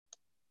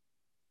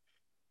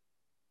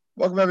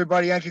Welcome,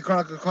 everybody. Yankee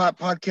Chronicle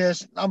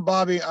Podcast. I'm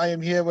Bobby. I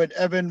am here with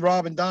Evan,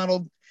 Rob, and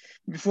Donald.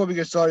 Before we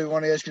get started, we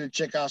want to ask you to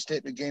check out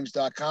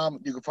statementgames.com.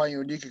 You can find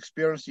your unique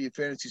experience to your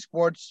fantasy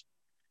sports.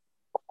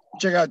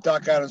 Check out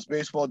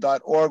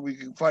DocAdamsBaseball.org. We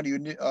can find you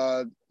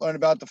learn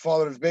about the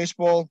father of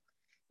baseball,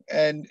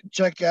 and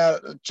check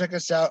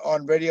us out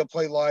on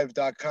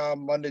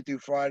RadioPlayLive.com Monday through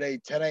Friday,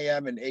 10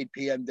 a.m. and 8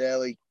 p.m.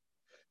 daily.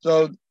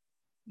 So,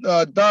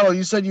 Donald,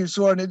 you said you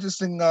saw an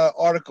interesting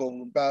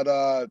article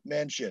about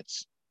man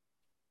shits.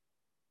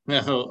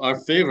 Yeah, our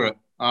favorite.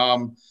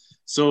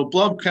 So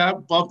Bob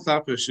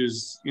Klapisch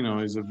is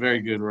a very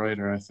good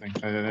writer. I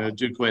think I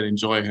do quite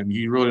enjoy him.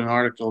 He wrote an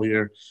article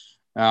here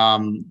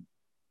um,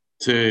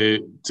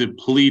 to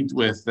plead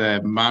with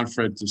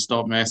Manfred to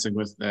stop messing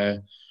with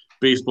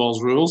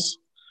baseball's rules.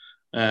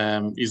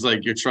 He's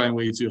like, you're trying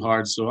way too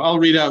hard. So I'll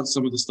read out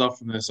some of the stuff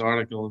from this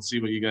article and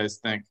see what you guys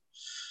think.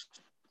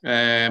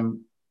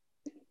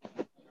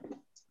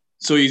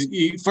 So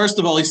first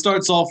of all, he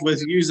starts off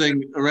with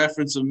using a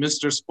reference of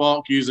Mr.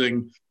 Spock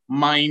using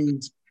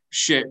mind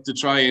shit to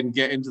try and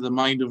get into the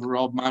mind of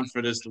Rob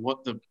Manfred as to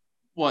what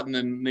in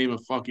the name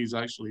of fuck he's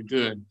actually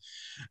doing.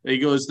 He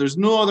goes, there's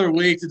no other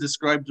way to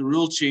describe the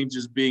rule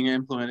changes being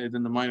implemented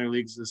in the minor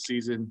leagues this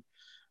season.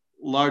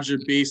 Larger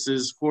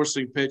bases,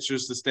 forcing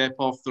pitchers to step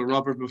off the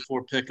rubber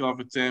before pickoff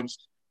attempts,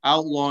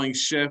 outlawing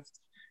shift.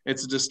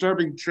 It's a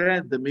disturbing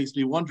trend that makes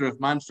me wonder if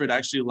Manfred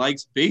actually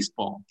likes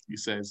baseball, he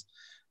says.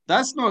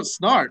 That's not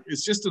snark.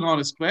 It's just an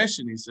honest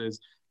question, he says.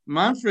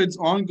 Manfred's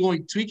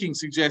ongoing tweaking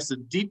suggests a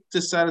deep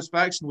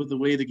dissatisfaction with the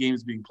way the game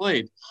is being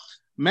played.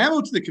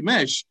 Memo to the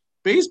commish,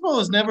 baseball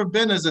has never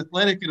been as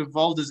athletic and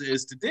evolved as it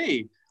is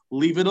today.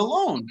 Leave it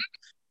alone.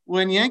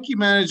 When Yankee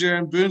manager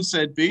Aaron Boone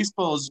said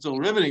baseball is still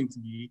riveting to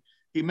me,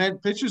 he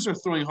meant pitchers are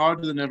throwing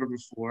harder than ever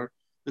before.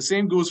 The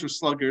same goes for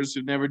sluggers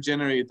who've never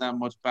generated that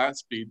much bat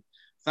speed.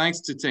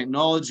 Thanks to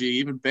technology,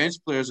 even bench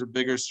players are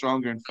bigger,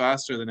 stronger, and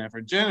faster than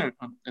ever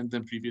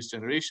than previous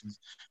generations.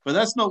 But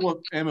that's not what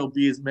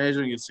MLB is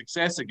measuring its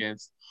success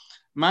against.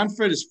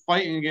 Manfred is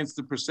fighting against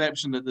the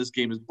perception that this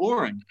game is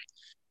boring.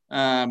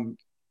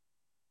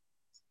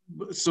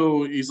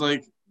 So he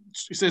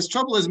says,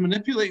 trouble is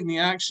manipulating the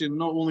action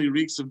not only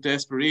reeks of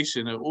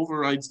desperation, it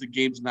overrides the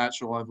game's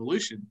natural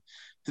evolution.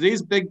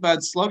 Today's big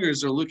bad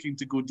sluggers are looking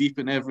to go deep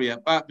in every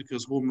at-bat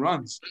because home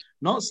runs,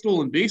 not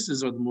stolen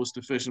bases, are the most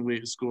efficient way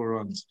to score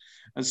runs.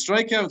 And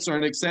strikeouts are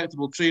an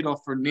acceptable trade-off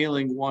for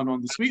nailing one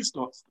on the sweet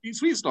spot.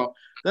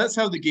 That's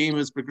how the game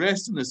has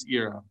progressed in this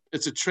era.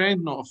 It's a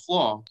trend, not a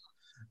flaw.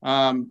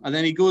 And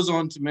then he goes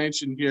on to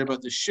mention here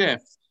about the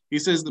shift. He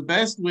says the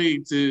best way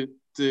to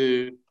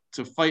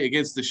fight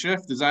against the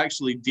shift is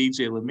actually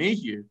DJ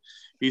LeMahieu.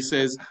 He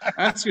says,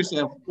 ask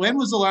yourself, when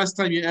was the last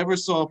time you ever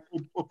saw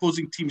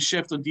opposing team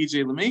shift on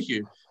DJ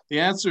LeMahieu? The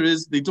answer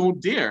is they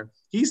don't dare.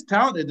 He's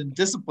talented and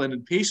disciplined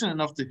and patient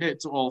enough to hit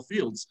to all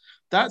fields.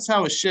 That's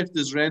how a shift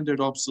is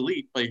rendered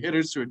obsolete by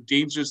hitters who are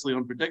dangerously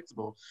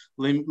unpredictable.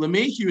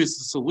 LeMahieu is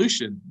the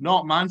solution,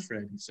 not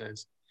Manfred, he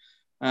says.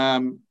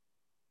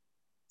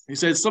 He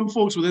says, some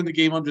folks within the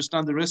game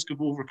understand the risk of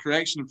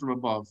overcorrection from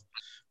above.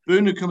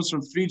 Boone, who comes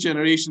from 3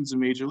 generations of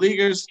major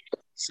leaguers,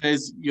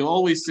 says you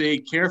always say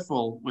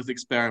careful with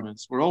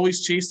experiments. We're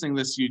always chasing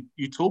this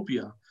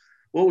utopia,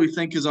 what we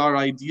think is our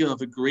idea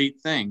of a great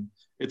thing.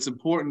 It's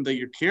important that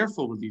you're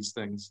careful with these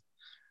things.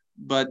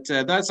 But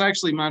that's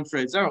actually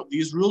Manfred's out.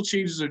 These rule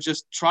changes are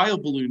just trial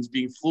balloons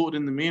being floated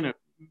in the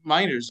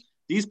minors.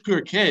 These poor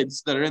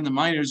kids that are in the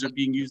minors are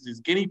being used as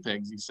guinea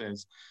pigs, he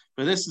says.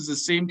 But this is the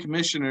same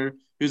commissioner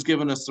who's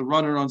given us the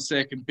runner on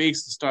second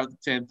base to start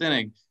the 10th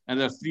inning and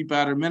a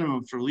 3-batter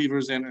minimum for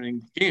relievers entering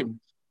the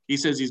game. He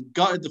says he's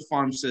gutted the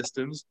farm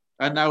systems,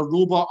 and now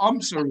robot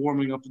umps are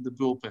warming up in the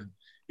bullpen.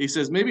 He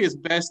says maybe it's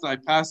best that I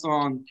pass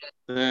on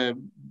the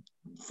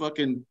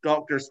fucking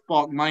Dr.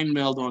 Spock mind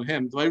meld on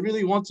him. Do I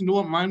really want to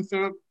know what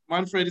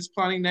Manfred is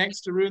planning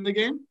next to ruin the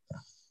game?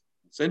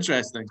 It's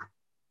interesting.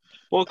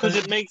 Well, because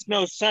it makes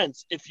no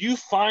sense. If you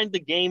find the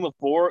game of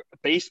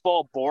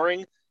baseball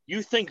boring,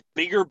 you think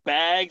bigger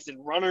bags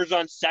and runners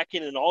on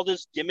second and all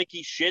this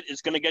gimmicky shit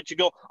is going to get you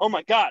go, oh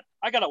my God,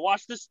 I got to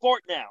watch this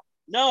sport now.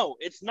 No,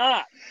 it's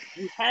not.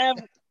 You have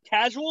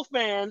casual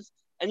fans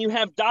and you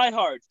have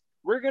diehards.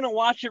 We're going to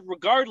watch it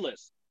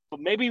regardless, but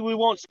maybe we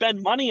won't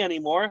spend money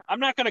anymore. I'm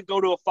not going to go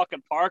to a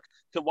fucking park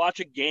to watch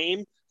a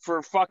game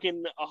for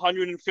fucking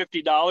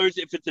 $150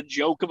 if it's a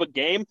joke of a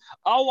game.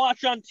 I'll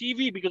watch on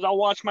TV because I'll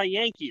watch my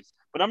Yankees,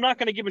 but I'm not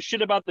going to give a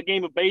shit about the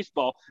game of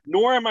baseball,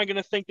 nor am I going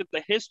to think that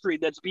the history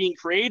that's being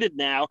created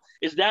now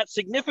is that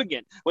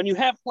significant. When you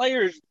have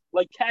players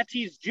like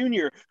Tatis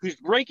Jr., who's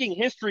breaking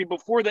history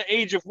before the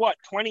age of,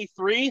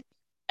 23?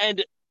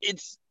 And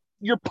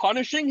you're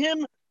punishing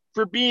him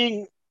for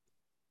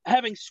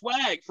having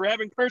swag, for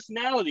having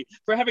personality,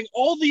 for having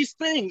all these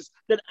things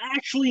that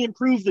actually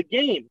improve the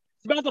game.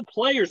 It's about the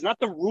players, not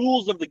the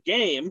rules of the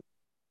game.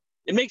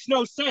 It makes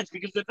no sense,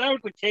 because if that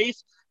was the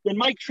case, then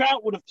Mike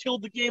Trout would have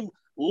killed the game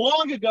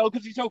long ago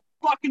because he's so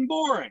fucking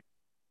boring.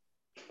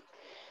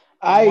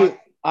 I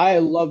I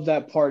love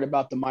that part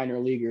about the minor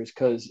leaguers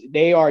because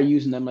they are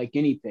using them like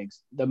guinea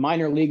pigs. The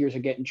minor leaguers are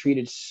getting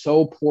treated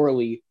so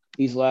poorly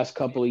these last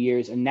couple of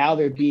years, and now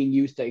they're being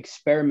used to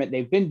experiment.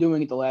 They've been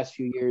doing it the last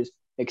few years,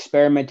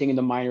 experimenting in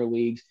the minor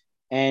leagues.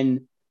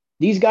 And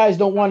these guys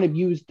don't want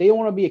to they don't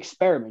want to be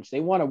experiments. They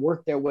want to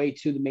work their way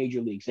to the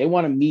major leagues. They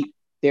want to meet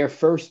the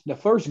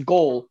first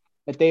goal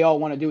that they all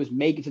want to do is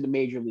make it to the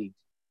major leagues,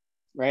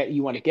 right?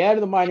 You want to get out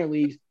of the minor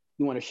leagues.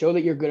 You want to show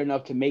that you're good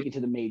enough to make it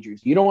to the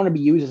majors. You don't want to be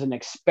used as an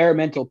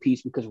experimental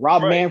piece because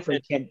Rob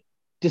Manfred can't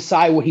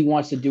decide what he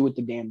wants to do with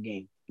the damn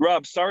game.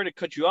 Rob, sorry to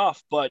cut you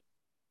off, but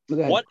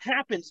what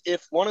happens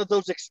if one of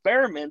those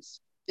experiments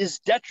is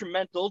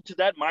detrimental to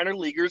that minor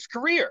leaguer's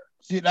career?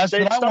 See, that's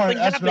what I wanted.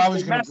 That's what I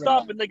was going to mess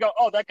up, and they go,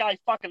 "Oh, that guy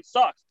fucking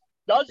sucks."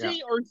 Does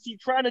he, or is he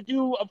trying to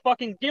do a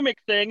fucking gimmick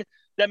thing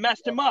that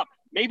messed him up?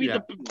 Maybe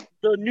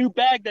the new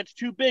bag that's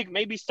too big,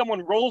 maybe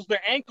someone rolls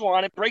their ankle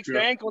on it, breaks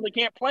their ankle, and they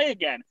can't play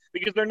again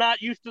because they're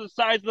not used to the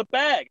size of the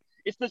bag.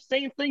 It's the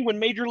same thing when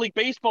Major League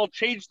Baseball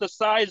changed the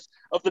size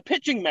of the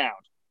pitching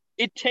mound.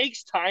 It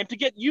takes time to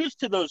get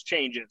used to those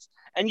changes.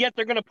 And yet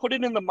they're going to put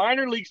it in the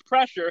minor leagues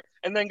pressure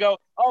and then go,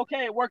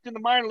 okay, it worked in the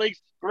minor leagues,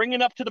 bring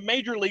it up to the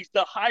major leagues,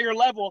 the higher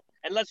level,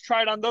 and let's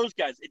try it on those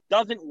guys. It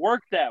doesn't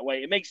work that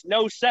way. It makes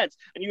no sense.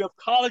 And you have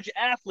college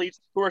athletes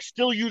who are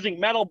still using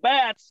metal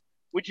bats,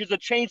 which is a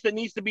change that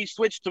needs to be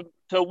switched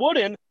to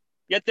wooden,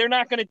 yet they're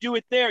not going to do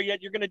it there.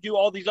 Yet you're going to do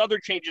all these other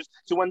changes.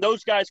 So when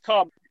those guys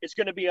come, it's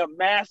going to be a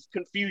mass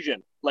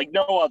confusion like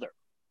no other.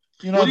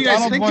 You know,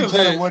 Donald once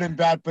had a wooden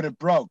bat, but it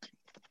broke.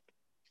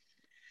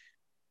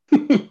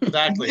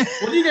 Exactly.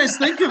 What do you guys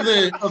think of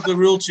the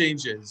rule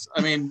changes?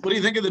 I mean, what do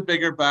you think of the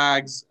bigger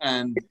bags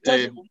and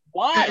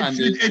why?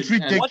 It's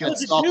ridiculous.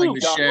 And stopping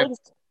the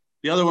shift.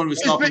 The other one was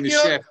stopping the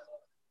shift.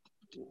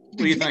 What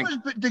do you think?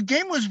 The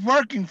game was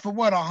working for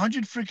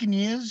 100 freaking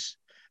years.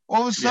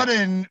 All of a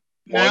sudden,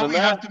 now we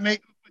have to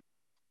make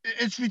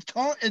it's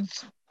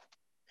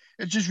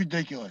just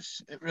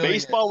ridiculous. It really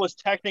Baseball was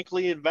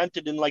technically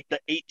invented in like the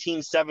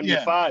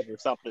 1875 or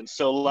something.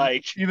 So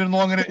like even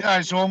longer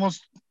than so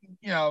almost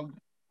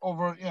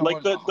over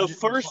like the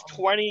first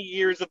 20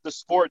 years of the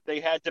sport,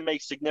 they had to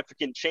make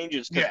significant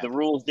changes because the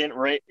rules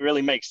didn't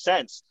really make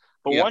sense.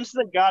 But once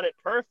they got it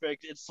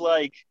perfect, it's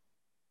like,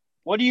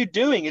 what are you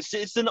doing?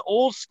 It's an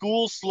old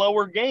school,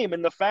 slower game.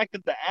 And the fact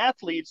that the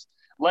athletes,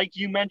 like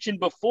you mentioned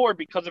before,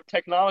 because of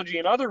technology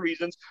and other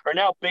reasons, are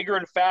now bigger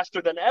and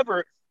faster than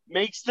ever,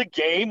 makes the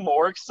game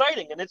more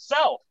exciting in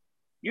itself.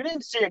 You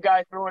didn't see a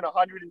guy throwing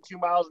 102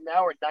 miles an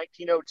hour in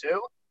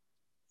 1902.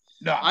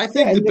 No, I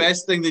think the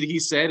best thing that he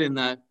said in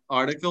that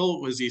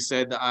article was he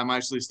said that I'm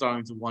actually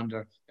starting to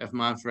wonder if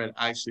Manfred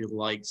actually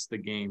likes the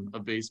game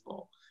of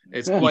baseball.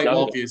 It's quite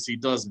obvious he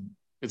doesn't.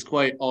 It's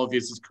quite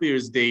obvious. It's clear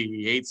as day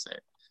he hates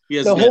it. He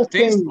has no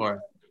taste for it.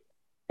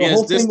 He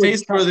has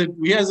distaste for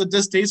he has a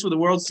distaste for the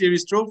World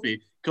Series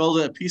trophy, called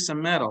it a piece of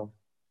metal.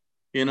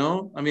 You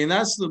know? I mean,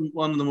 that's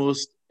one of the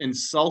most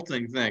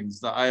insulting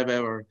things that I have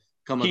ever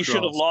come across. He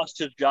should have lost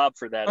his job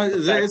for that.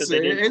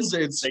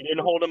 They didn't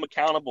hold him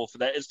accountable for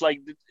that. It's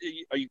like,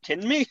 are you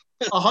kidding me?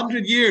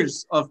 100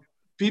 years of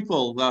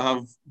people that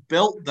have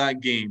built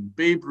that game.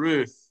 Babe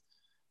Ruth,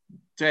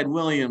 Ted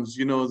Williams,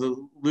 the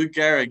Luke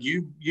Gehrig,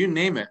 you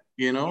name it,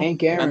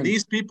 Hank Aaron. And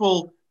these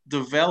people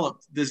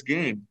developed this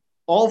game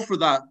all for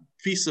that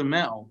piece of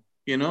metal,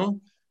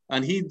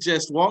 and he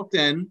just walked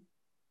in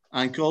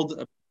and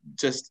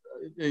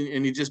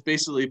and he just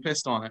basically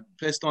pissed on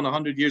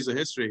 100 years of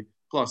history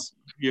plus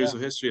years of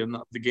history in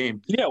the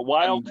game. Yeah,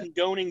 while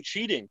condoning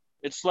cheating.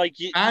 It's like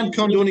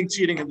condoning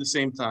cheating at the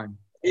same time.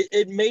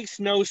 It makes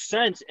no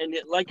sense. And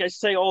like I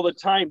say all the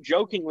time,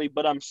 jokingly,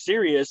 but I'm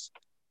serious,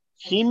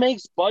 he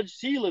makes Bud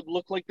Selig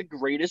look like the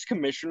greatest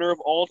commissioner of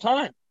all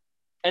time.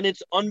 And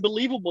it's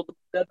unbelievable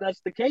that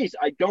that's the case.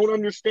 I don't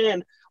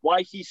understand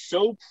why he's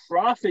so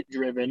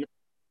profit-driven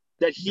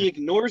that he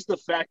ignores the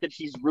fact that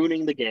he's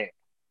ruining the game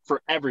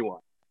for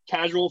everyone,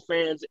 casual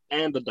fans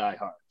and the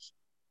diehards.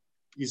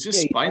 He's just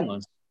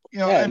spineless.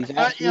 And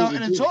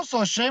it's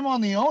also a shame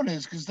on the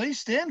owners because they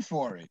stand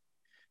for it.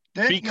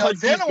 They're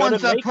the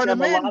ones that put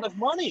them in. A lot of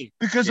money.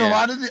 Because a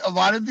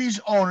lot of these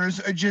owners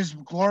are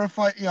just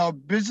glorified,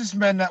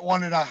 businessmen that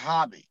wanted a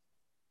hobby.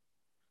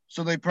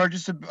 So they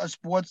purchased a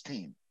sports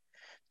team.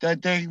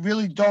 That they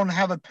really don't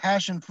have a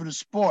passion for the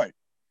sport.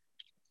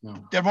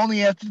 No. They're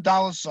only after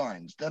dollar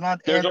signs. They're not.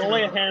 There's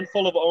only a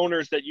handful of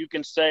owners that you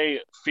can say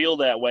feel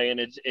that way, and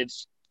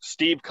it's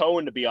Steve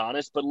Cohen, to be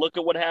honest. But look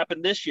at what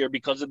happened this year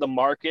because of the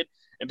market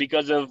and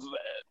because of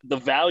the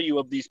value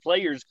of these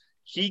players.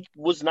 He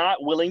was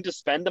not willing to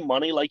spend the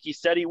money like he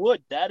said he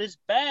would. That is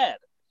bad.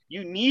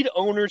 You need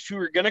owners who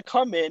are going to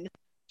come in,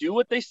 do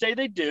what they say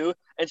they do,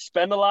 and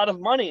spend a lot of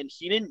money. And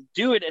he didn't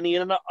do it, and he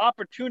had an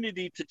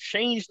opportunity to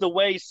change the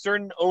way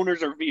certain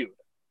owners are viewed.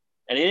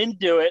 And he didn't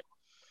do it.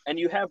 And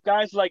you have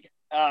guys like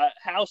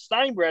Hal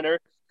Steinbrenner,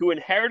 who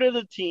inherited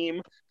a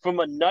team from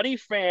a nutty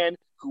fan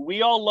who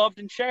we all loved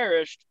and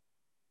cherished,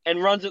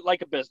 and runs it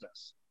like a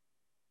business.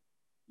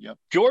 Yep.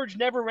 George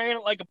never ran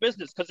it like a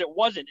business because it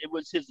wasn't. It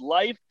was his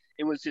life.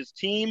 It was his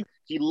team.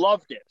 He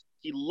loved it.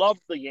 He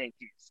loved the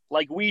Yankees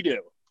like we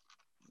do.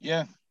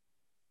 Yeah.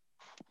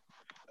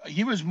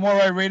 He was more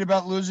irate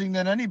about losing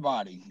than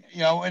anybody,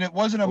 and it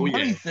wasn't a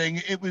money thing.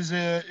 It was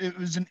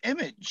an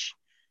image.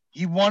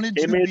 He wanted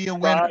to be a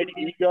winner. Pride,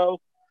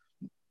 ego.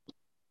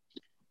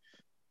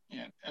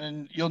 Yeah,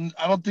 and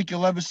I don't think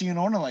you'll ever see an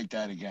owner like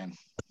that again.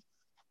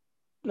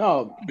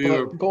 No, We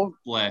were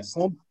blessed.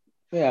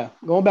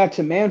 Going back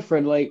to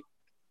Manfred, like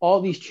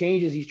all these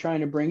changes he's trying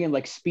to bring in,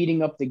 like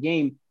speeding up the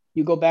game.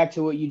 You go back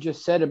to what you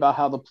just said about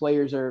how the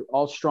players are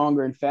all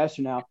stronger and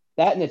faster now.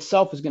 That in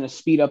itself is going to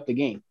speed up the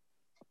game.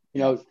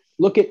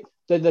 Look at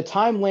the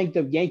time length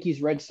of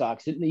Yankees Red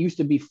Sox. It used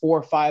to be 4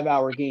 or 5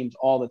 hour games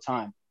all the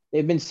time.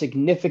 They've been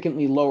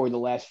significantly lower the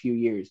last few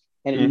years.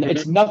 And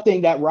it's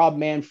nothing that Rob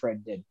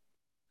Manfred did.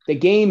 The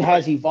game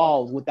has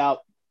evolved without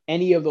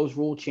any of those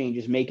rule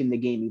changes making the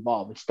game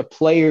evolve. It's the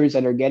players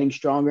that are getting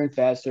stronger and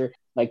faster,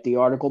 like the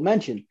article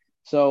mentioned.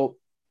 So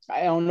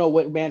I don't know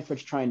what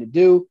Manfred's trying to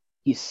do.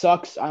 He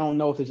sucks. I don't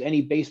know if there's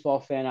any baseball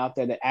fan out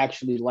there that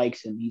actually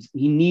likes him.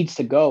 He needs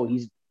to go.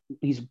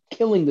 He's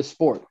killing the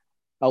sport.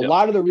 A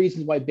lot of the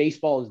reasons why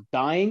baseball is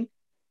dying,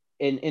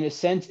 in a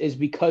sense, is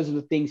because of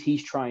the things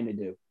he's trying to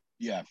do.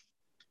 Yeah.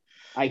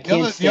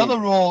 The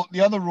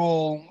other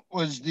rule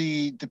was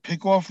the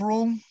pickoff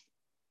rule.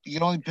 You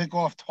can only pick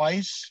off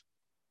twice.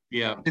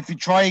 Yeah. If you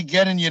try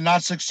again and you're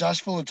not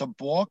successful, it's a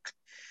balk.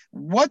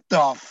 What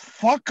the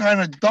fuck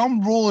kind of dumb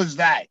rule is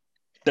that?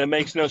 That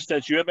makes no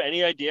sense. You have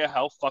any idea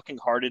how fucking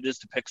hard it is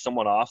to pick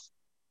someone off?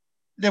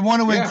 They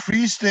want to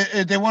increase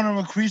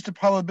the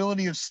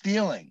probability of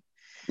stealing.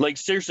 Like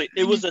seriously,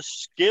 it was a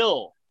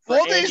skill.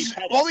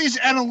 All these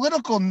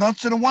analytical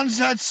nuts are the ones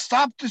that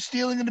stopped the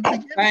stealing in the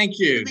beginning. Thank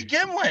you. To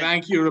begin with.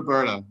 Thank you,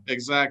 Roberta.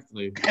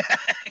 Exactly.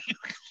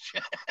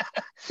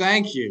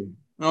 Thank you.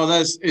 No,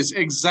 that's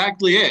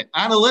exactly it.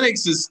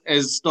 Analytics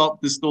has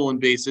stopped the stolen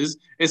bases.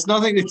 It's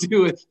nothing to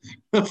do with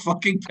the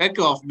fucking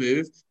pickoff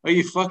move. Are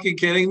you fucking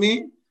kidding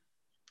me?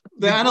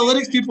 The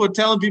analytics people are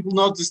telling people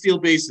not to steal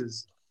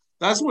bases.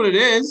 That's what it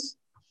is.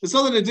 It's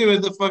nothing to do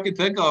with the fucking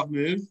pickoff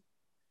move.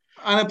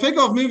 And a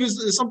pickoff move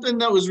is something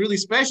that was really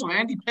special.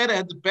 Andy Pettitte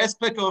had the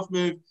best pickoff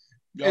move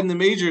in the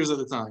majors at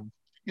the time.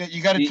 Yeah,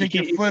 you got to take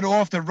your foot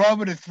off the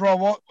rubber to throw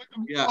off.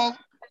 Yeah. Well,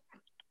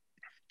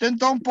 then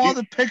don't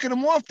bother picking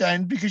them off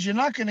then, because you're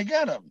not going to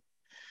get them.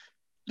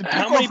 The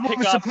pickoff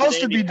move is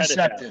supposed to be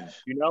deceptive.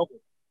 You know?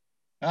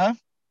 Huh?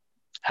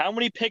 How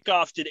many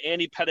pickoffs did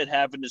Andy Pettitte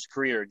have in his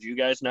career? Do you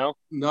guys know?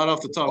 Not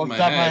off the top of my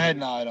head.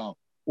 No, I don't.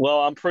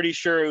 Well, I'm pretty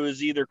sure it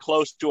was either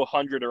close to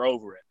 100 or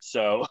over it.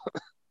 So...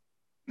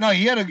 No,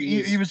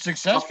 he was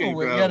successful.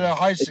 He had a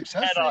high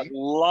success rate. He had a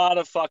lot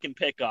of fucking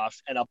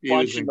pickoffs and a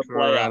bunch in the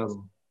playoffs.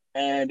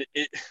 And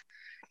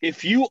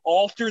if you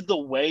altered the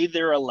way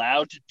they're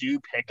allowed to do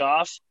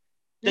pickoffs,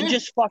 then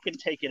just fucking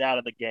take it out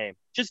of the game.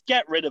 Just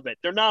get rid of it.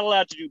 They're not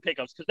allowed to do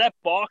pickoffs because that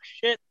balk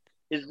shit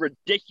is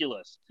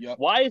ridiculous. Yep.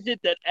 Why is it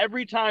that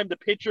every time the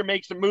pitcher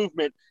makes a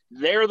movement,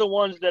 they're the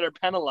ones that are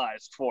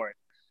penalized for it?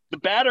 The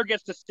batter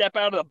gets to step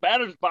out of the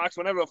batter's box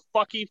whenever the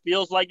fuck he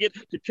feels like it,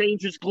 to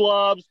change his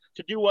gloves,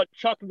 to do what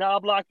Chuck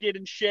Knobloch did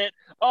and shit.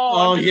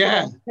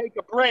 Take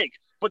a break.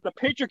 But the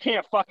pitcher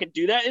can't fucking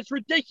do that. It's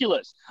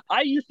ridiculous.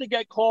 I used to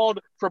get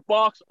called for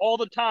balks all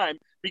the time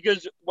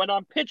because when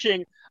I'm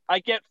pitching,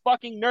 I get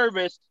fucking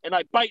nervous and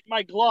I bite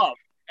my glove.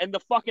 And the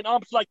fucking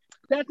ump's like,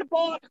 that's a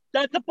balk.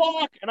 That's a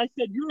balk. And I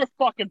said, you're a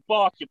fucking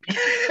balk, you piece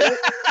of shit.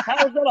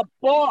 How is that a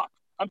balk?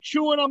 I'm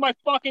chewing on my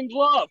fucking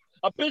glove.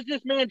 A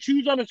businessman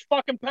chews on his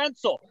fucking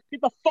pencil. Get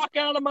the fuck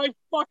out of my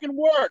fucking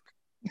work.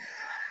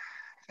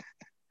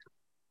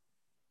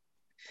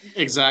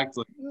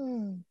 Exactly.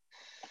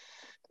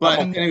 But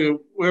anyway,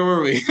 where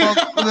were we?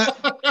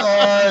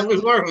 Where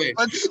were we?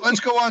 Let's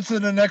go on to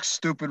the next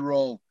stupid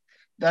rule.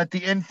 That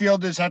the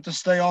infielders have to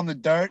stay on the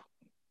dirt.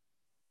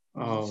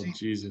 Oh,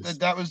 Jesus.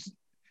 That was,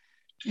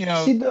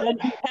 and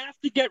you have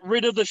to get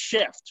rid of the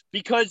shift,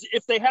 because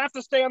if they have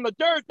to stay on the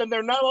dirt, then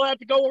they're not allowed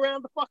to go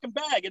around the fucking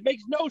bag. It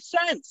makes no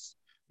sense.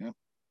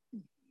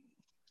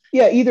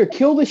 Yeah, either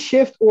kill the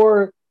shift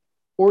or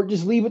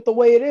just leave it the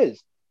way it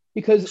is,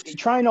 because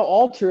trying to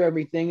alter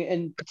everything,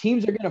 and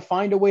teams are going to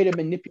find a way to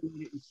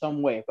manipulate it in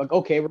some way. Like,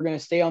 okay, we're going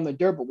to stay on the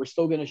dirt, but we're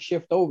still going to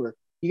shift over.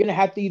 You're going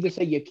to have to either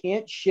say you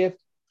can't shift,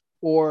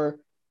 or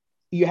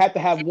you have to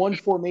have one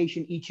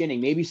formation each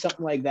inning, maybe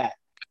something like that.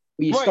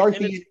 Where you start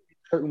the inning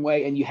a certain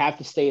way, and you have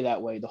to stay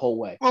that way the whole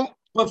way. Well,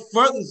 but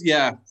further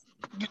to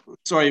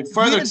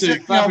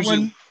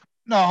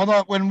hold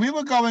on. When we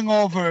were going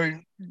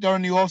over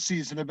during the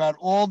offseason about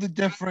all the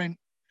different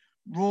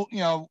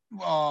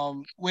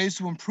ways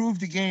to improve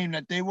the game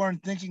that they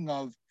weren't thinking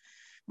of,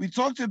 we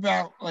talked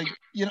about, like,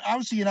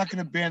 obviously you're not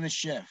going to ban the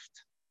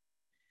shift.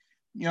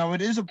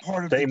 It is a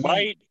part of the game.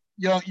 Might.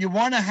 You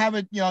want to have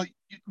it,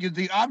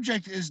 the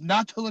object is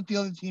not to let the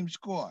other team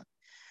score,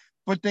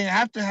 but they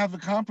have to have a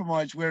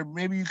compromise where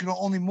maybe you can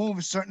only move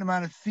a certain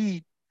amount of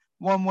feet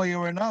one way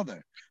or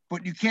another,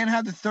 but you can't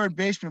have the third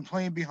baseman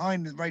playing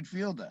behind the right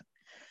fielder.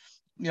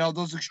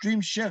 Those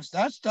extreme shifts,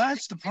 that's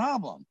the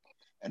problem.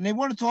 And they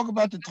want to talk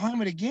about the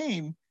time of the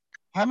game.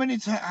 How many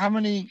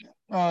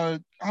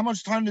how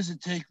much time does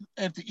it take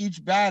after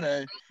each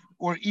batter,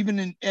 or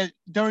even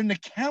during the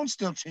count,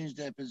 still change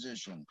their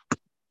position?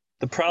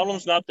 The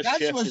problem's not the That's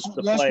shift, what's it's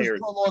the less players.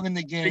 prolonging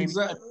the game.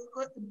 Exactly.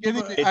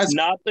 It's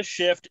not the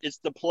shift, it's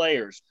the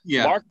players.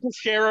 Yeah. Mark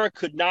Teixeira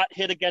could not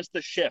hit against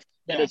the shift.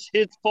 That is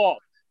his fault.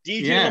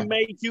 DJ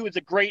LeMahieu is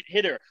a great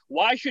hitter.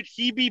 Why should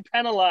he be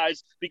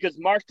penalized because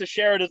Mark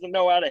Teixeira doesn't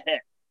know how to hit?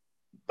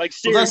 Like,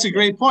 seriously. Well, that's a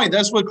great point.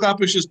 That's what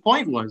Klapusch's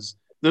point was.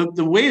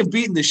 The way of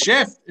beating the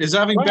shift is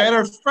having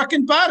better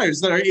freaking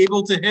batters that are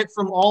able to hit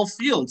from all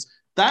fields.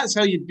 That's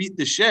how you beat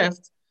the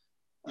shift.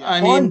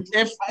 I mean,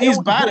 if these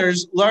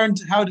batters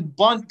learned how to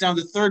bunt down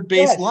the third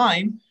base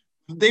line,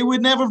 they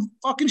would never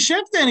fucking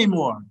shift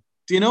anymore.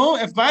 Do you know?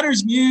 If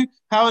batters knew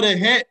how to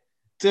hit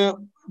to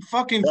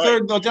fucking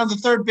down the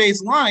third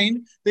base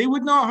line, they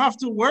would not have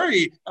to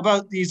worry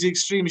about these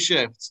extreme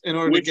shifts in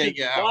order to get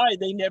you out. Why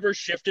they never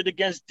shifted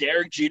against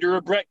Derek Jeter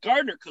or Brett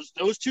Gardner, because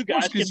those two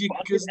guys can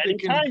bunt at any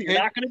time. You're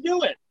not going to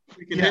do it.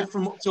 He can hit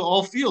to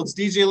all fields.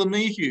 DJ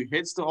LeMahieu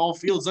hits to all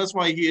fields. That's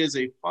why he is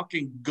a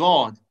fucking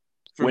god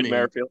for me.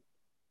 Merrifield.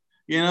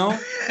 You know,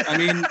 I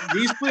mean,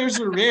 these players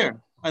are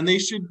rare and they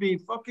should be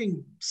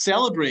fucking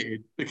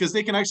celebrated because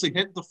they can actually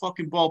hit the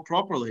fucking ball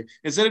properly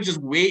instead of just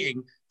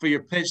waiting for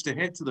your pitch to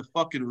hit to the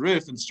fucking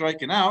roof and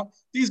striking out.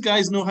 These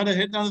guys know how to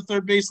hit down the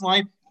third base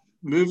line,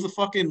 move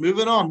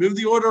it on, move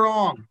the order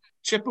on,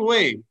 chip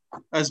away,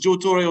 as Joe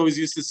Torre always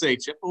used to say,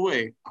 chip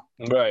away.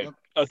 Right.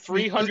 A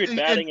 300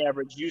 batting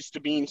average used to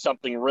mean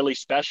something really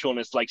special, and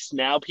it's like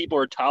now people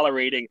are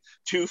tolerating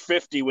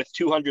 250 with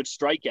 200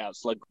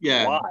 strikeouts. Like,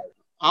 why?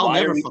 I'll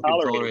never fucking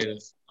tolerate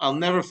it. I'll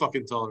never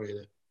fucking tolerate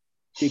it.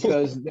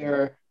 Because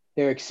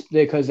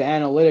because the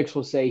analytics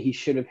will say he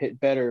should have hit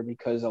better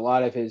because a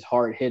lot of his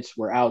hard hits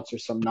were outs or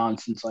some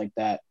nonsense like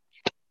that.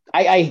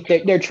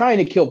 They're trying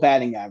to kill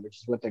batting average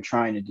is what they're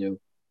trying to do,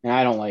 and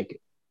I don't like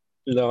it.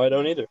 No, I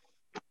don't either.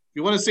 If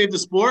you want to save the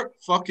sport,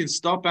 fucking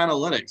stop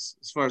analytics,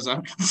 as far as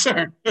I'm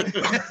concerned.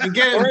 You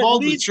get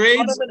involved with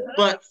trades,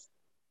 but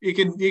they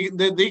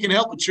can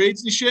help with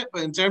trades and shit.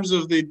 But in terms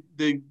of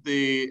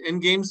the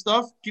in-game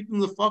stuff, keep them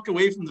the fuck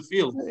away from the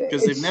field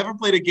because they've never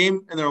played a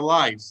game in their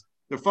lives.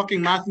 They're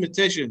fucking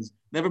mathematicians.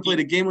 Never played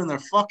a game in their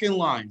fucking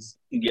lives.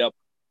 Yep.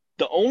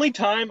 The only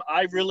time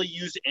I really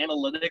use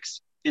analytics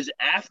is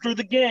after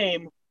the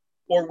game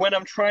or when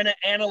I'm trying to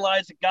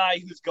analyze a guy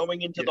who's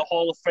going into the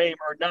Hall of Fame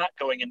or not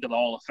going into the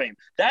Hall of Fame.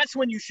 That's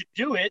when you should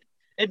do it.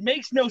 It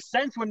makes no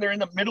sense when they're in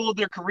the middle of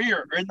their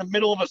career or in the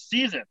middle of a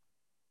season.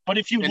 But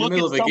if you look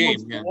at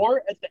someone's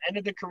WAR at the end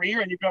of the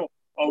career and you go,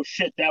 oh,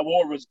 shit, that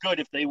WAR was good.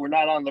 If they were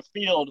not on the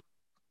field,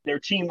 their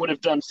team would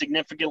have done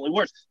significantly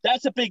worse.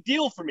 That's a big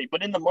deal for me.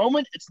 But in the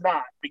moment, it's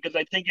not because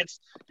I think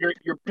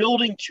you're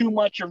building too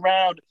much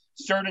around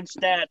certain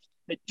stats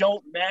that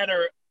don't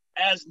matter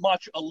as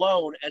much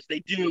alone as they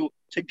do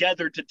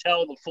together to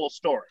tell the full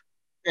story.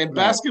 In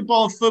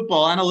basketball and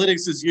football,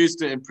 analytics is used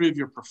to improve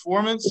your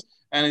performance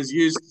and is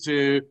used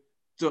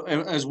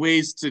as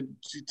ways to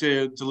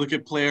look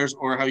at players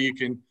or how you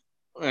can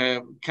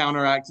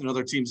counteract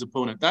another team's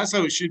opponent. That's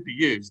how it should be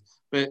used.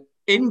 But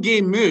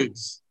in-game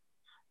moves,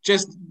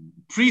 just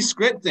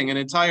pre-scripting an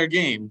entire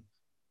game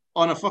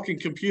on a fucking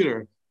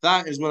computer,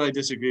 that is what I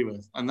disagree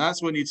with. And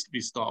that's what needs to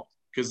be stopped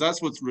because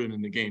that's what's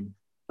ruining the game.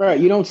 Right.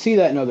 You don't see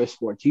that in other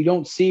sports. You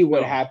don't see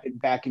what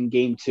happened back in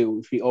game 2,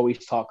 which we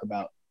always talk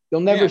about.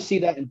 You'll never see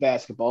that in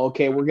basketball.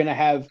 Okay, we're gonna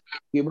have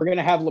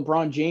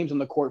LeBron James on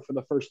the court for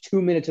the first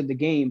 2 minutes of the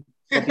game,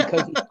 but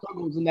because he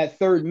struggles in that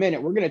third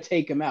minute, we're gonna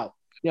take him out.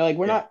 You know, like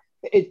we're not.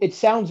 It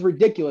sounds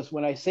ridiculous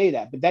when I say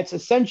that, but that's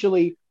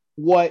essentially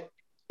what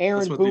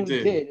Aaron Boone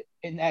did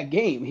in that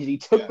game. He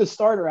took the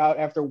starter out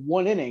after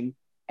 1 inning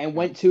and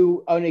went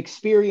to an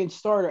experienced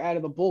starter out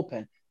of the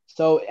bullpen.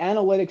 So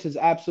analytics is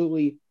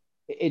absolutely.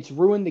 It's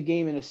ruined the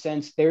game in a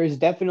sense. There is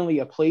definitely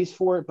a place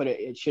for it, but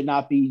it should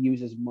not be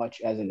used as much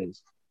as it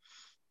is.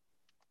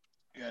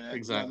 Yeah,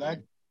 exactly.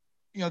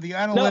 The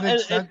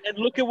analytics. And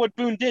look at what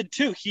Boone did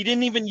too. He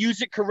didn't even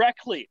use it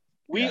correctly.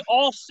 We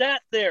all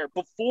sat there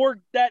before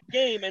that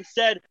game and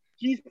said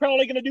he's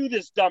probably going to do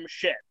this dumb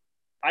shit.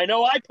 I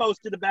know I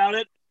posted about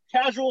it.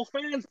 Casual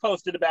fans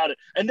posted about it,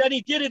 and then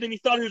he did it, and he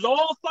thought it was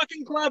all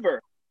fucking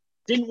clever.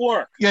 Didn't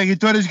work. Yeah, you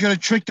thought he was going to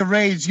trick the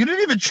Rays. You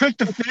didn't even trick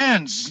the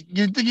fans.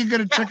 You think you're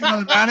going to trick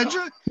another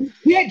manager? You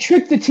can't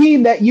trick the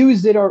team that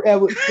used it or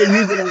used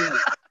it already.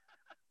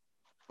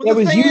 Well, it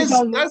was used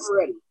on them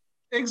already.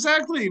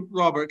 Exactly,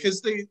 Robert,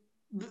 because the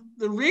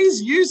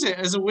Rays use it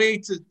as a way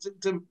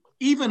to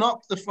even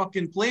up the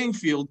fucking playing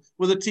field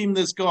with a team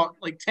that's got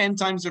like 10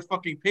 times their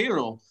fucking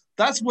payroll.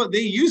 That's what they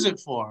use it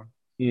for.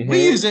 Mm-hmm.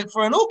 We use it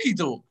for an okie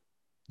doke.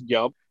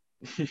 Yup.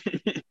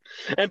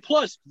 And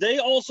plus, they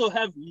also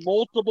have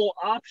multiple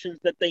options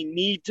that they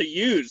need to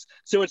use.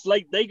 So it's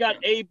like they got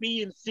A,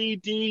 B, and C,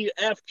 D,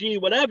 F, G,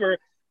 whatever.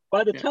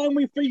 By the time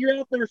we figure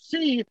out their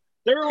C,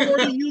 they're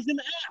already using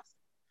F.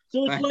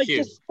 So it's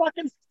just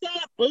fucking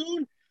stop,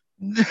 Boone.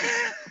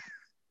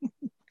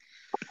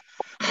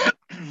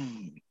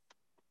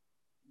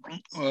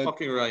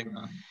 Fucking right,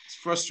 man. It's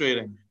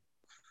frustrating.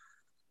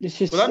 It's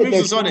just that moves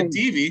us on to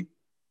Devi.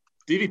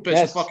 Davey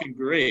pitched fucking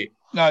great.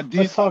 No,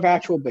 let's talk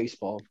actual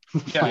baseball.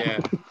 Yeah.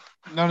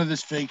 None of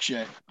this fake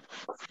shit.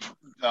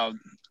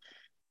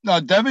 No,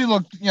 Debbie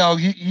looked,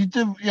 he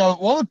did,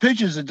 all the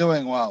pitchers are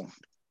doing well.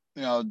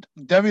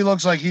 Debbie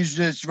looks like he's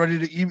just ready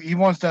to, he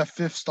wants that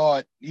fifth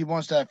start. He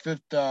wants that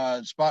fifth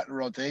spot in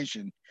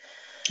rotation.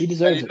 He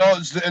deserves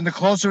it. And the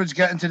closer it's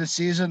getting to the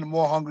season, the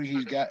more hungry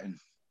he's getting.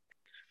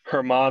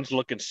 Herman's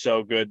looking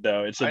so good,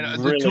 though. It's a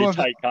really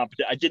tight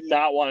competition. I did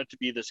not want it to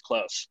be this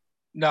close.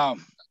 No,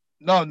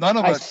 none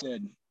of us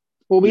did.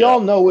 Well, we all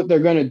know what they're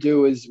going to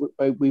do is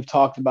we've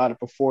talked about it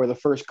before. The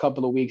first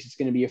couple of weeks, it's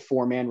going to be a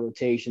 4-man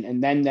rotation,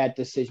 and then that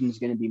decision is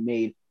going to be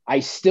made.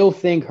 I still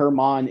think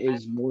Herman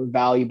is more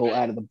valuable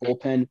out of the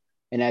bullpen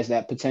and as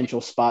that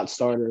potential spot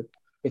starter.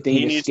 If they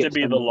he needs to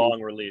be the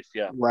long relief,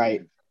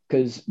 right?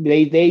 Because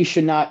they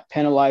should not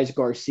penalize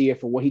Garcia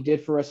for what he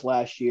did for us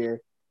last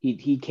year.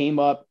 He came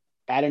up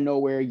out of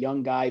nowhere,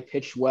 young guy,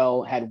 pitched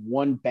well, had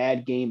one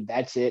bad game.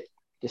 That's it.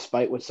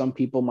 Despite what some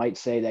people might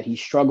say that he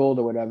struggled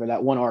or whatever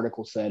that one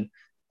article said.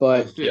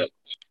 But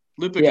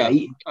well,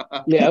 great.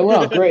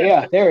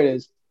 Yeah, there it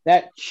is.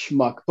 That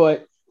schmuck.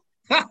 But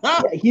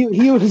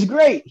he was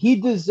great. He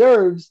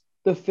deserves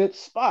the 5th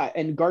spot.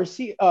 And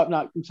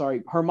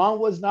Herman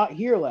was not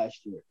here last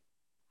year.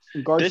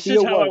 Garcia this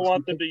is how I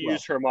want them to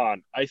use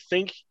Herman. I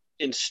think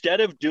instead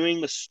of doing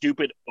the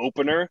stupid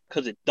opener,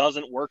 because it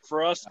doesn't work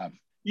for us,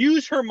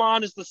 use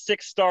Herman as the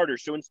 6th starter.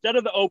 So instead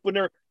of the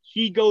opener,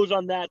 he goes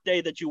on that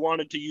day that you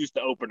wanted to use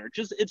the opener.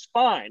 It's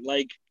fine.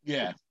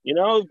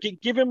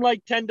 Give him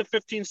like 10 to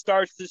 15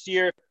 starts this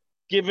year.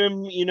 Give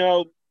him,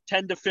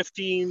 10 to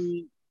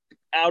 15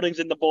 outings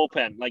in the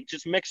bullpen.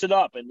 Just mix it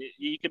up, and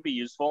he could be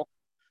useful.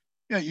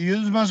 Yeah, you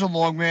use him as a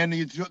long man.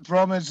 You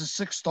throw him as a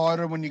 6th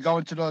starter when you go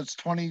into those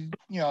 20,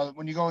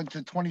 when you go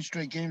into 20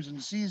 straight games in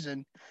the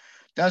season.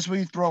 That's where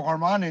you throw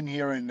Herman in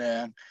here and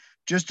there,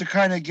 just to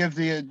kind of give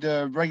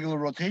the regular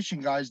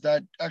rotation guys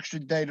that extra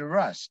day to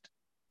rest.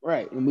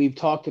 Right, and we've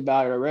talked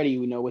about it already,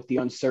 with the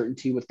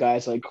uncertainty with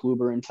guys like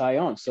Kluber and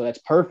Taillon. So that's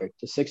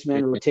perfect. The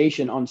 6-man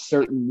rotation on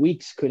certain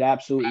weeks could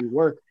absolutely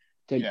work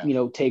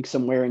to, take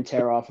some wear and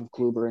tear off of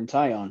Kluber and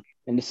Taillon.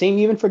 And the same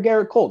even for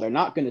Garrett Cole. They're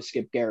not going to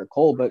skip Garrett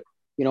Cole, but,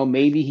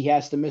 maybe he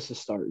has to miss a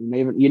start.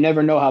 You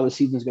never know how the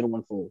season's going to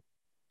unfold.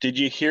 Did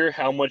you hear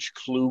how much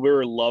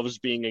Kluber loves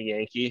being a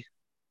Yankee?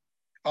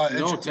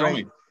 No, tell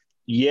me.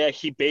 Yeah,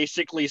 he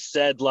basically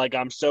said,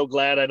 I'm so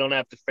glad I don't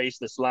have to face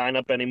this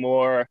lineup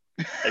anymore.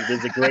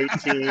 There's a great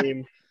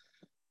team.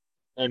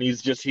 And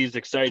he's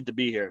excited to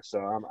be here. So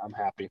I'm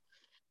happy.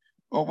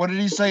 Well, what did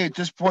he say at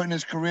this point in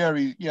his career?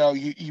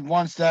 He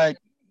wants that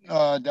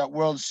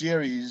World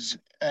Series,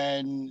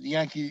 and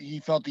he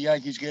felt the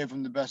Yankees gave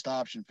him the best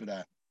option for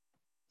that.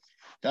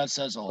 That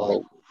says a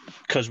lot.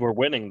 Because we're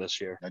winning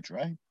this year. That's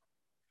right.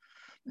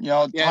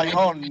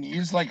 Taillon,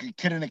 he's like a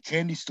kid in a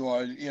candy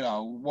store,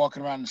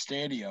 walking around the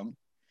stadium.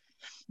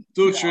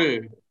 So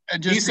true.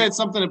 He said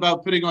something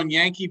about putting on the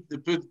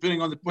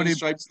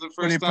pinstripes for the first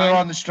time. When he put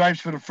on the stripes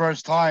for the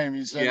first time,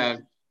 he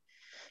said,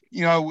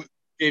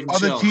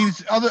 other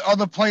teams,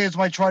 other players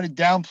might try to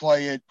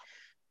downplay it,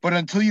 but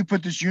until you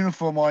put this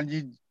uniform on,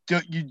 you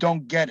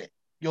don't get it.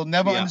 You'll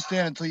never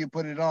understand until you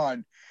put it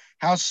on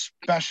how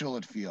special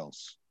it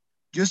feels.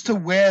 Just to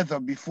wear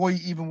them before you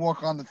even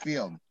walk on the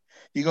field.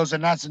 He goes,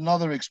 and that's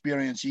another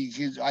experience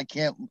I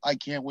can't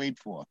wait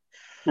for.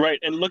 Right,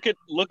 and look at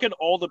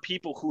all the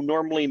people who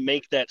normally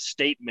make that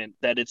statement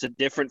that it's a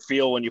different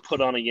feel when you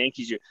put on a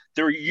Yankees gear.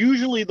 They're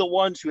usually the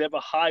ones who have a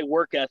high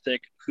work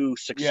ethic who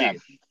succeed.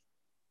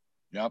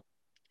 Yeah.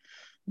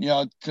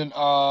 Yep.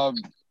 Go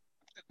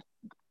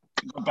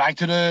back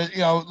to the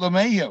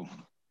LeMahieu.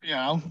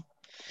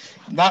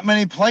 Not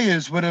many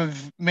players would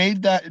have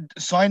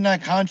signed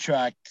that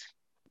contract.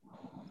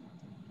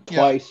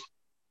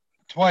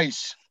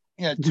 Twice.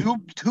 Yeah,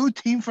 two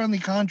team-friendly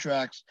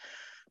contracts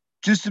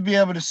just to be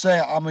able to say,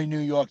 I'm a New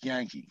York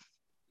Yankee.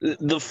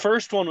 The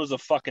first one was a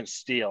fucking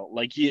steal.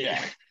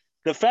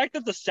 The fact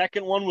that the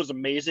second one was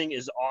amazing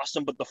is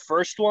awesome, but the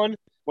first one,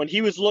 when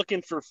he was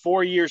looking for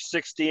 4 years,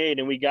 68,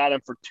 and we got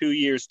him for 2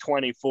 years,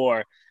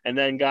 24, and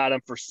then got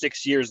him for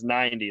 6 years,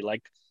 90,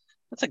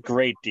 that's a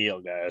great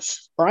deal,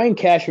 guys. Brian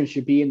Cashman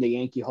should be in the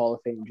Yankee Hall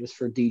of Fame just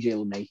for DJ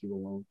LeMahieu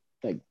alone.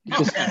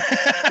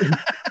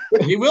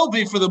 He will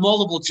be for the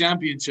multiple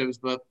championships,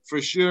 but for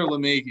sure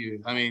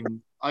LeMahieu. I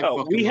mean,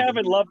 we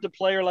haven't loved a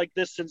player like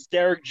this since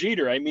Derek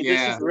Jeter. I mean,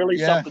 this is really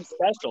something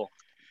special.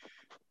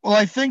 Well,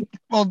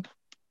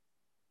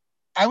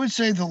 I would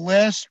say the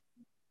last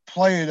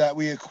player that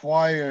we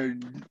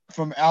acquired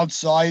from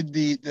outside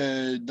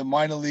the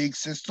minor league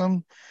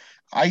system,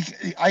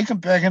 I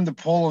compare him to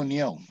Paul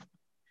O'Neill.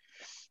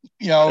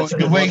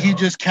 The way he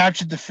just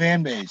captured the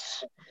fan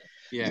base.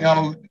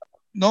 Yeah.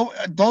 You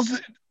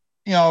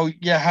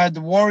had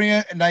the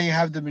Warrior, and now you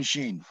have the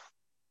Machine.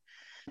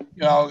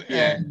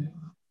 And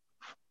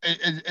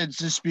it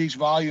just speaks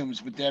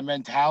volumes with their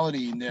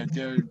mentality and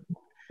their.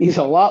 He's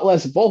a lot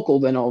less vocal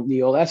than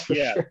O'Neill, that's for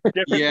sure.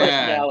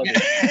 Personality.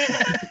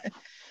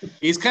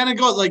 He's kind of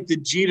got the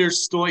Jeter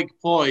stoic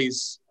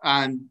poise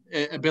and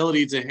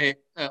ability to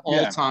hit at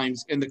all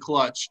times in the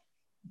clutch,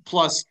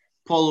 plus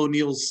Paul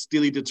O'Neill's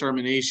steely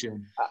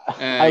determination.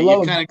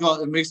 You kind of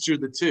got a mixture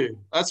of the two.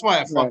 That's why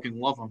I fucking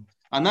love him.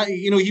 And that,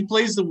 he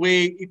plays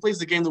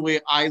the game the way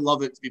I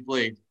love it to be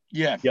played.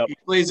 Yeah. Yep. He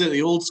plays it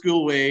the old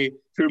school way.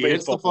 True he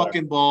hits the player.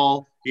 fucking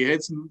ball. He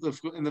hits in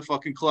the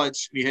fucking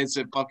clutch. He hits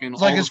it fucking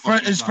like his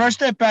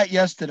first at bat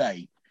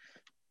yesterday.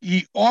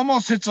 He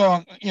almost hits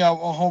a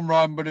home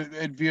run, but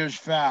it veers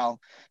foul.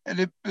 And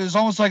it was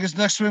almost like his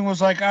next swing was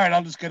like, all right,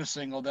 I'll just get a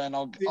single then.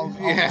 I'll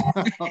yeah.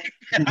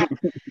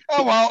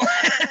 Oh, well.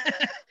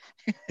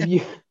 Then he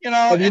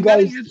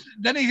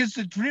hits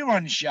the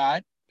 3-run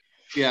shot.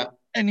 Yeah.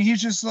 And he's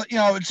just like,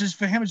 it's just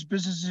for him, it's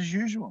business as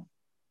usual.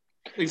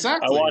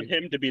 Exactly. I want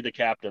him to be the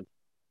captain.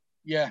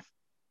 Yeah.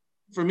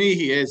 For me,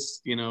 he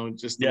is,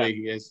 just the way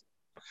he is.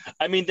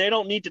 I mean, they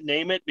don't need to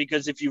name it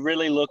because if you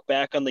really look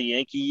back on the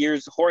Yankee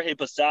years, Jorge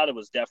Posada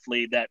was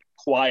definitely that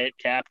quiet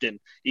captain,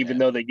 even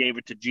though they gave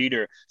it to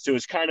Jeter. So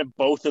it's kind of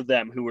both of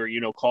them who were,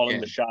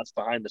 calling the shots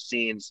behind the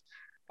scenes.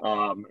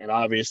 And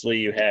obviously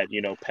you had,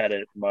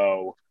 Pettit,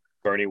 Mo,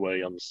 Bernie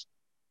Williams.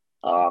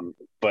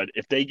 But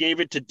if they gave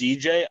it to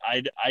DJ,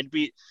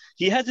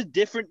 he has a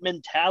different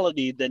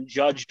mentality than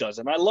Judge does.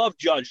 And I love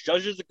Judge.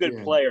 Judge is a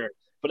good player,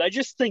 but I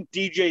just think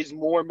DJ's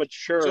more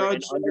mature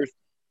and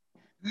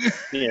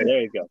yeah,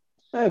 there you go.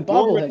 Hey,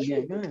 bobblehead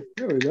game.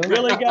 There we go.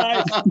 Really,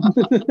 guys?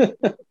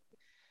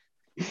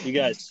 You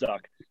guys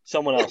suck.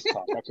 Someone else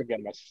talk. I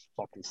forget my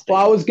fucking statement.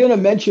 Well, I was gonna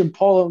mention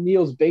Paul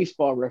O'Neill's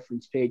baseball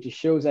reference page. It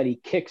shows that he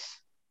kicks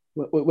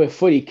with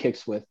foot he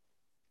kicks with.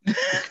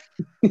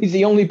 He's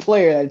the only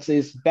player that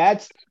says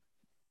bats.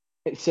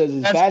 It says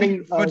his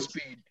batting foot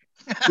speed.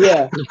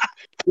 Yeah,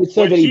 it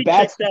said that he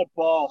bats that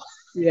ball.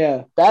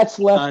 Yeah, bats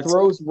left,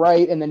 throws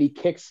right, and then he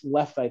kicks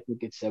left. I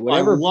think it said.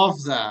 I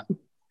love that.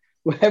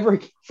 Whatever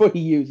foot he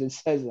uses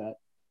says that.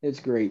 It's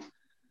great.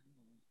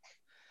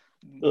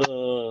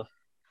 But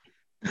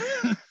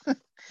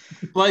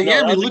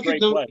yeah, I mean,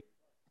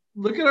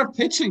 look at our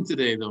pitching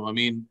today, though. I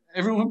mean,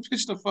 everyone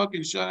pitched a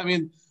fucking shot. I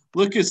mean,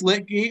 Lucas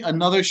Litke,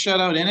 another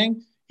shutout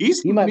inning.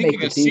 He's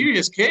making a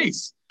serious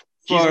case.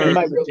 He's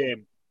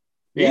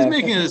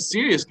making a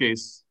serious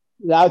case.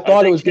 I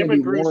thought it was going to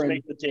be Bruce Warren.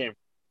 make the team.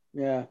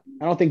 Yeah,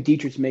 I don't think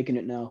Dietrich's making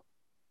it now.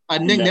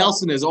 Nick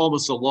Nelson is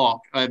almost a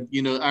lock.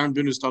 Aaron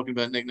Boone was talking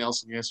about Nick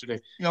Nelson yesterday.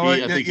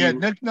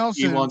 Nick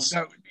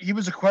Nelson. He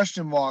was a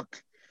question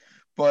mark,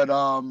 but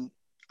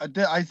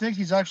I think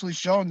he's actually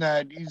shown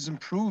that he's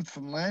improved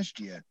from last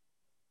year.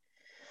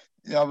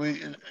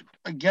 There's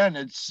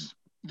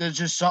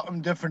just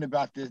something different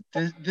about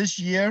this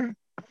year.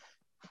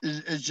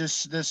 Is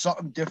just there's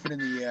something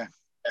different in the air.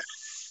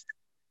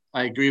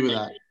 I agree with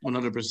that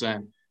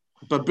 100%.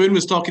 But Boone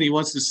was talking. He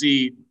wants to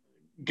see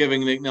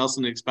giving Nick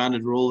Nelson an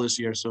expanded role this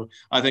year. So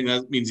I think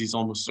that means he's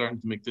almost certain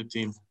to make the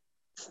team.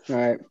 All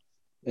right.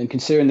 And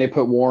considering they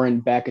put Warren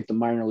back at the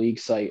minor league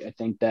site, I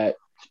think that's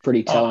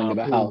pretty telling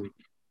about how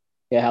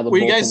the were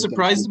you guys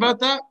surprised about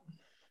that?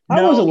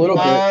 I was a little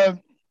bit.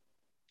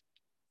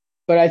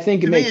 But I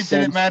think it makes sense.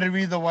 Didn't matter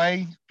either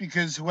way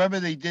because whoever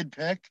they did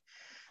pick,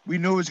 we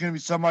knew it was going to be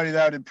somebody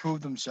that would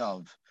improve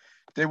themselves.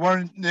 They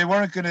weren't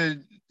going to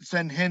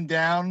send him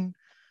down,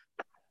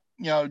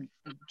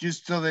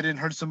 just so they didn't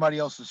hurt somebody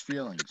else's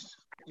feelings.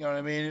 You know what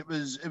I mean? It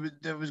was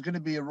going to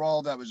be a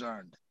role that was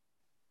earned.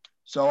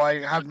 So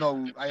I have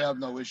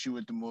no issue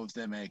with the moves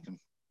they're making.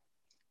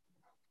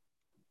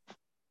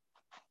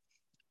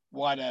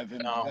 Whatever.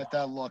 No. Let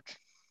that look.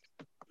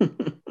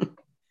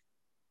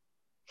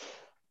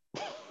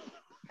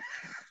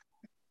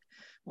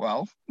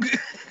 Well,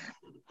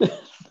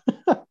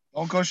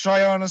 don't go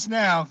shy on us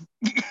now.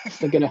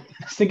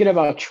 Thinking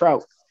about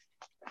Trout.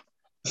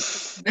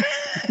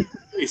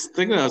 He's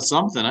thinking of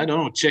something. I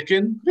don't know.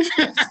 Chicken.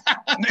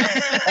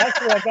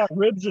 Actually, I got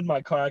ribs in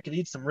my car. I could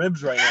eat some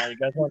ribs right now. You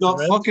guys want some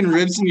ribs? Fucking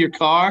ribs in your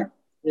car?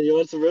 Yeah, you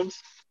want some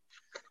ribs?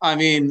 I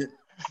mean,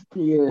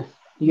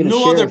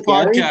 no other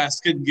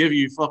podcast could give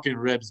you fucking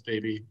ribs,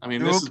 baby. I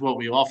mean, This is what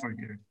we offer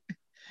here.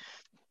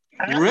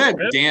 Rib,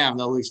 damn,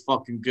 that looks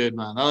fucking good,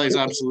 man. That looks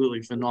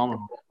absolutely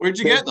phenomenal. Where'd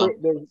you get them?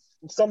 There's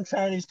some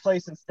Chinese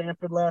place in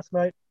Stanford last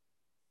night.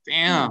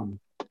 Damn.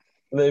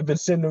 They've been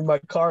sitting in my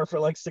car for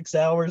like 6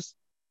 hours.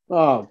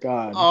 Oh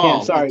God!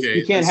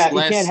 You can't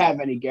have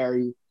any,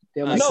 Gary.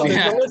 No,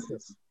 they're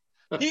delicious.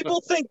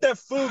 People think that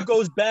food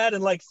goes bad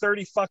in like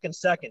 30 fucking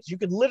seconds. You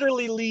can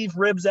literally leave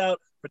ribs out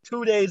for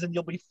 2 days and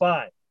you'll be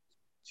fine.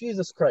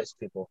 Jesus Christ,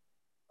 people.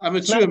 I'm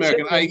a true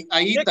American.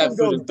 I eat that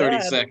food in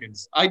 30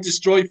 seconds. I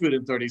destroy food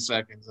in 30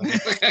 seconds.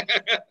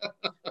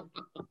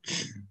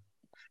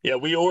 Yeah,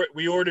 we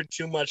ordered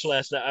too much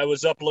last night. I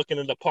was up looking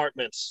at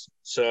apartments,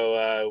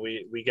 so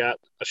we got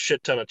a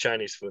shit ton of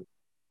Chinese food.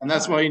 And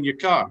that's why in your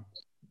car.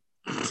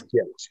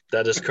 Yes,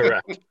 that is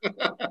correct.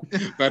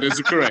 That is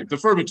correct.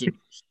 Affirmative.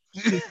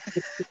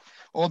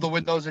 All the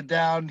windows are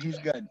down. He's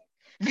good.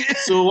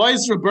 So why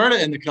is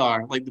Roberta in the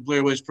car, like the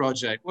Blair Witch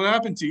Project? What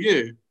happened to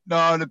you?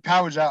 No, the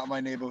power's out in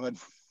my neighborhood.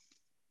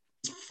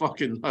 It's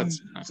fucking nuts.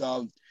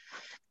 So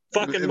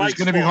fucking it was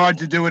going to be hard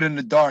to do it in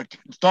the dark.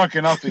 It's dark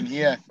enough in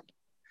here.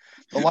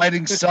 The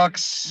lighting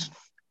sucks.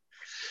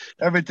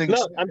 Everything's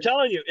No, I'm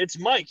telling you, it's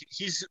Mike.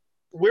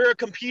 We're a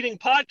competing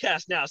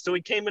podcast now, so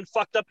he came and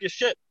fucked up your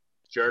shit,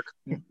 jerk.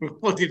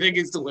 What do you think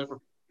he's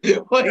delivering?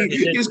 What,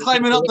 he was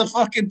climbing up the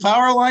fucking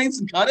power lines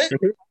and cut it?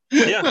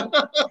 Yeah.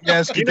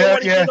 Yes, You know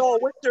what he did all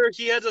winter?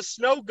 He has a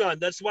snow gun.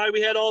 That's why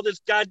we had all this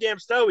goddamn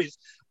snow. He's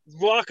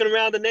walking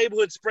around the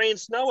neighborhood spraying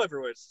snow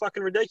everywhere. It's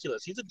fucking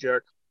ridiculous. He's a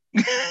jerk.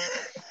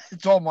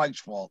 It's all Mike's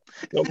fault.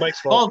 No, Mike's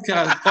fault.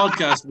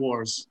 Podcast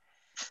wars.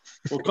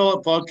 We'll call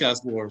it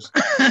podcast wars.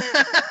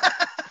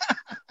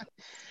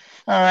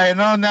 All right,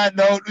 and on that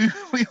note,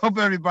 we hope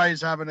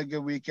everybody's having a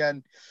good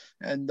weekend,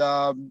 and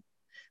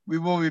we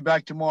will be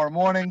back tomorrow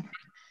morning.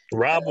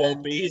 Rob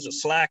won't be. He's a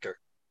slacker.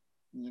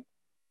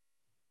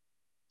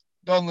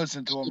 Don't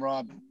listen to him,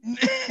 Rob.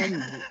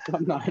 I'm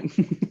not.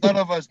 None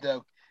of us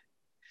do.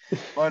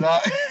 But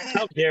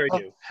how dare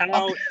you?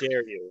 How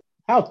dare you?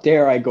 How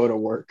dare I go to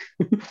work?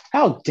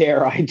 How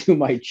dare I do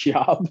my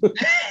job?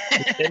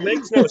 It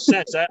makes no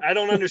sense. I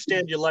don't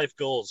understand your life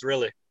goals,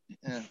 really.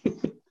 Yeah.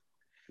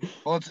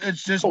 Well,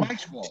 it's just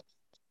Mike's fault.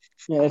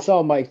 Yeah, it's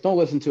all Mike. Don't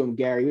listen to him,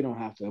 Gary. We don't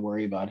have to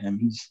worry about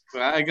him.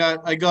 I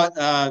got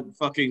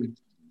fucking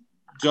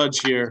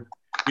Judge here.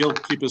 He'll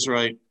keep us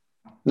right.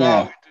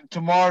 Yeah.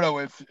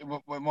 Tomorrow,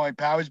 when my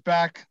power's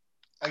back,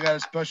 I got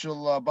a special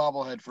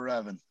bobblehead for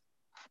Evan.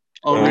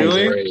 Oh,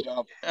 really?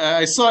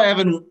 I saw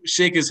Evan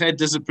shake his head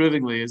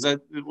disapprovingly. Is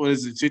it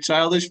too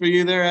childish for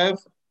you there, Ev?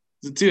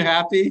 Is it too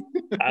happy?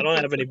 I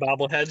don't have any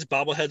bobbleheads.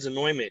 Bobbleheads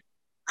annoy me.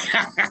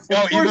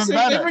 Of course, it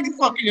never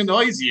fucking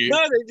annoys you. No,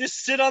 they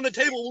just sit on the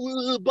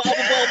table. Bobble.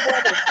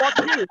 Fuck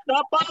you.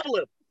 Stop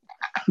bobbling.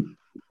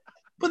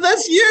 But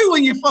that's you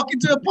when you fucking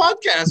do a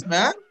podcast,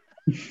 man.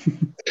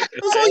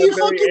 That's all you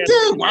fucking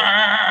do.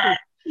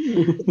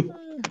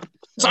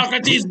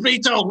 Socrates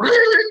Brito.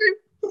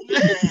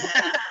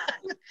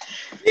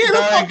 He hit a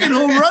fucking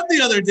home run the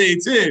other day,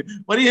 too.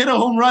 When he hit a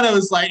home run, I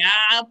was like,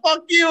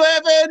 fuck you,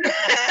 Evan.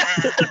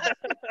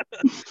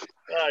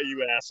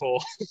 You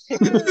asshole.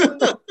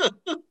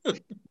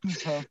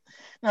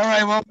 All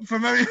right, well,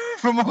 from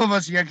all of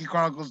us at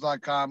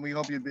YankeeChronicles.com, we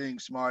hope you're being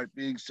smart,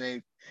 being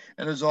safe,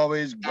 and as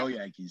always, go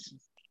Yankees.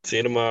 See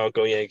you tomorrow.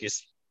 Go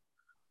Yankees.